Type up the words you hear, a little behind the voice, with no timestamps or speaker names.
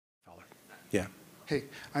Yeah. Hey,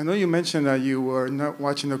 I know you mentioned that you were not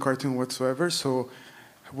watching the cartoon whatsoever, so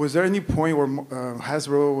was there any point where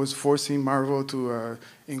Hasbro was forcing Marvel to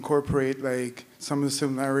incorporate like some of the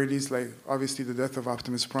similarities, like obviously the death of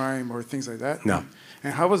Optimus Prime or things like that? No.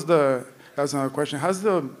 And how was that was another question, how's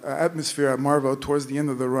the atmosphere at Marvel towards the end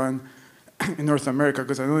of the run in North America?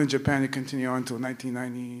 Because I know in Japan it continued on until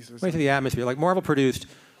 1990s. Wait to the atmosphere. Like Marvel produced,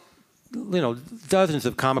 dozens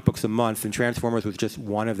of comic books a month, and Transformers was just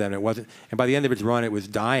one of them. It wasn't, and by the end of its run, it was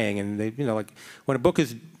dying. And they, like when a book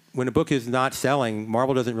is not selling,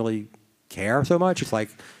 Marvel doesn't really care so much. It's like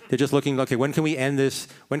they're just looking, okay, when can we end this?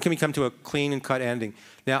 When can we come to a clean and cut ending?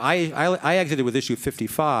 Now, I exited with issue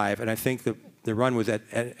 55, and I think the run was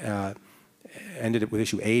ended with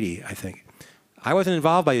issue 80, I think. I wasn't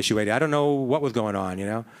involved by issue 80. I don't know what was going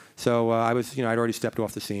on, So I was, I'd already stepped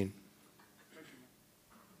off the scene.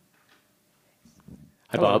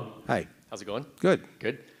 Hi, Bob. Hi. How's it going? Good.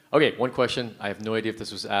 Good. Okay, one question. I have no idea if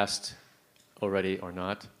this was asked already or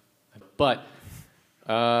not. But,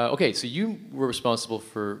 okay, so you were responsible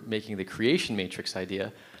for making the Creation Matrix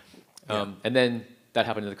idea. And then that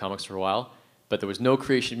happened in the comics for a while. But there was no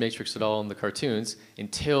Creation Matrix at all in the cartoons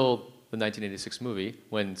until the 1986 movie,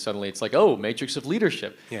 when suddenly it's like, oh, Matrix of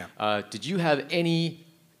Leadership. Yeah. Did you have any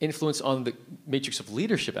influence on the Matrix of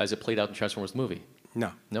Leadership as it played out in Transformers movie?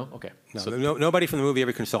 No. No? Okay. No, So nobody from the movie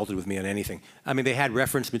ever consulted with me on anything. I mean, they had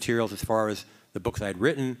reference materials as far as the books I had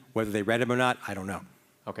written. Whether they read them or not, I don't know.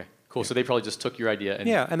 okay, cool. So they probably just took your idea and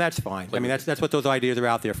Yeah, and that's fine. I mean, that's what those ideas are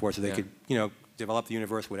out there for, so they Yeah. could, develop the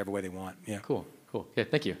universe whatever way they want. Yeah. Cool, cool. Yeah,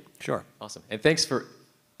 thank you. Sure. Awesome. And thanks for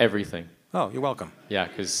everything. Oh, you're welcome. Yeah,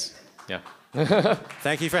 because, yeah.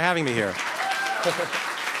 Thank you for having me here.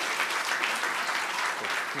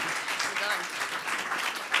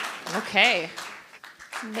 Okay.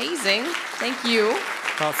 Amazing. Thank you.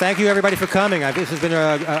 Well, thank you, everybody, for coming. This has been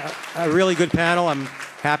a really good panel. I'm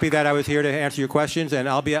happy that I was here to answer your questions, and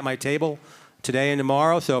I'll be at my table today and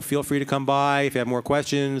tomorrow, so feel free to come by if you have more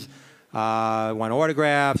questions, want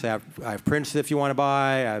autographs, I have prints if you want to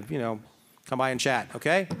buy, come by and chat,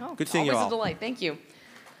 okay? Oh, Good seeing you all. Always a delight. Thank you.